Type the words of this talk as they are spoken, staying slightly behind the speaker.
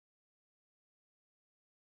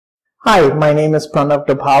Hi, my name is Pranav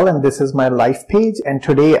Dobhal and this is my LifePage, and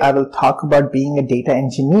today I will talk about being a data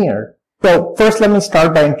engineer. So first let me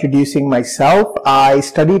start by introducing myself. I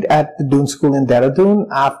studied at the Doon School in Dehradun,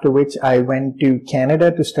 after which I went to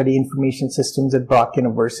Canada to study information systems at Brock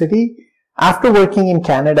University. After working in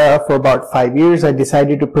Canada for about 5 years, I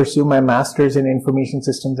decided to pursue my master's in information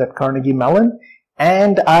systems at Carnegie Mellon.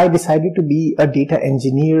 And I decided to be a data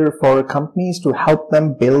engineer for companies to help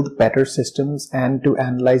them build better systems and to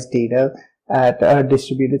analyze data at a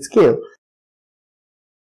distributed scale.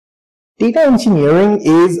 Data engineering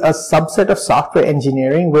is a subset of software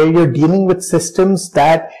engineering where you're dealing with systems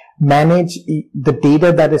that manage the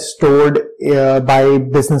data that is stored by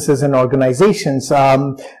businesses and organizations.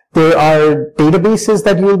 There are databases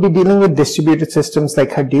that you'll be dealing with, distributed systems like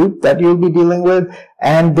Hadoop that you'll be dealing with,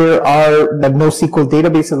 and there are the NoSQL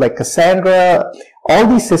databases like Cassandra. All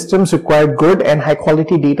these systems require good and high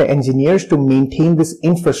quality data engineers to maintain this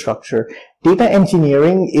infrastructure. Data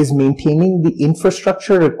engineering is maintaining the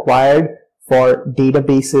infrastructure required for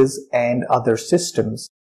databases and other systems.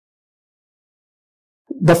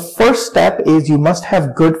 The first step is you must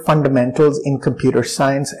have good fundamentals in computer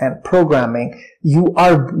science and programming. You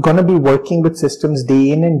are going to be working with systems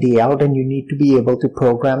day in and day out, and you need to be able to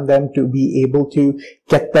program them to be able to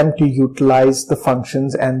get them to utilize the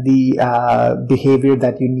functions and the behavior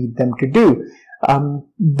that you need them to do.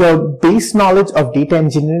 The base knowledge of data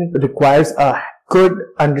engineering requires a good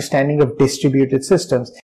understanding of distributed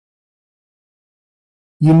systems.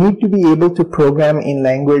 You need to be able to program in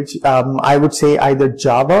language, I would say either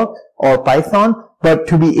Java or Python, but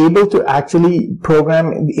to be able to actually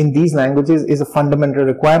program in these languages is a fundamental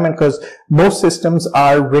requirement because most systems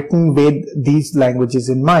are written with these languages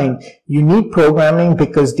in mind. You need programming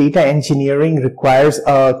because data engineering requires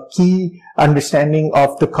a key understanding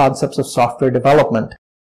of the concepts of software development.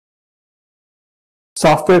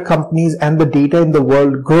 Software companies and the data in the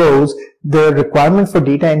world grows, the requirement for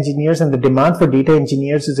data engineers and the demand for data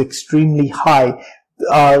engineers is extremely high.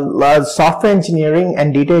 Software engineering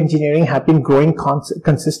and data engineering have been growing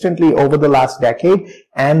consistently over the last decade,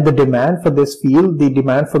 and the demand for this field, the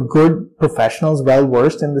demand for good professionals well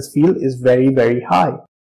versed in this field is very, very high.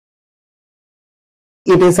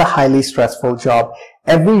 It is a highly stressful job.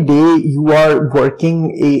 Every day you are working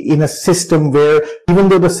in a system where even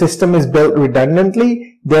though the system is built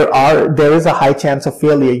redundantly, there is a high chance of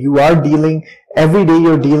failure. Every day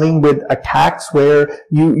you're dealing with attacks where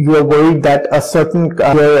you are worried that a certain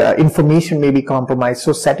information may be compromised.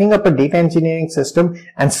 So setting up a data engineering system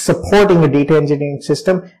and supporting a data engineering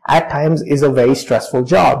system at times is a very stressful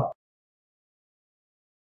job.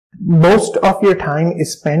 Most of your time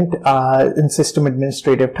is spent in system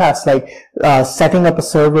administrative tasks like setting up a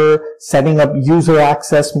server, setting up user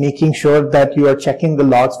access, making sure that you are checking the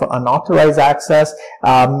logs for unauthorized access,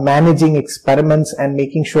 managing experiments, and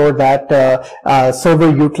making sure that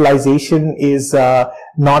server utilization is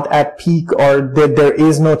not at peak or that there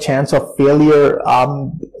is no chance of failure.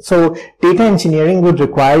 So data engineering would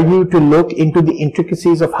require you to look into the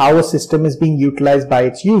intricacies of how a system is being utilized by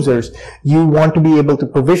its users. You want to be able to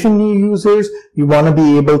provision new users. You want to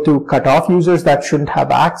be able to cut off users that shouldn't have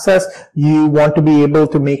access. You want to be able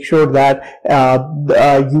to make sure that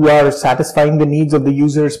you are satisfying the needs of the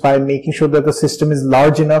users by making sure that the system is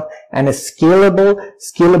large enough and is scalable.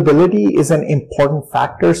 Scalability is an important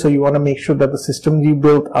factor, so you want to make sure that the systems you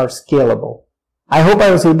build are scalable. I hope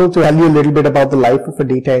I was able to tell you a little bit about the life of a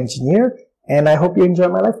data engineer, and I hope you enjoy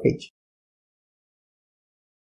my life page.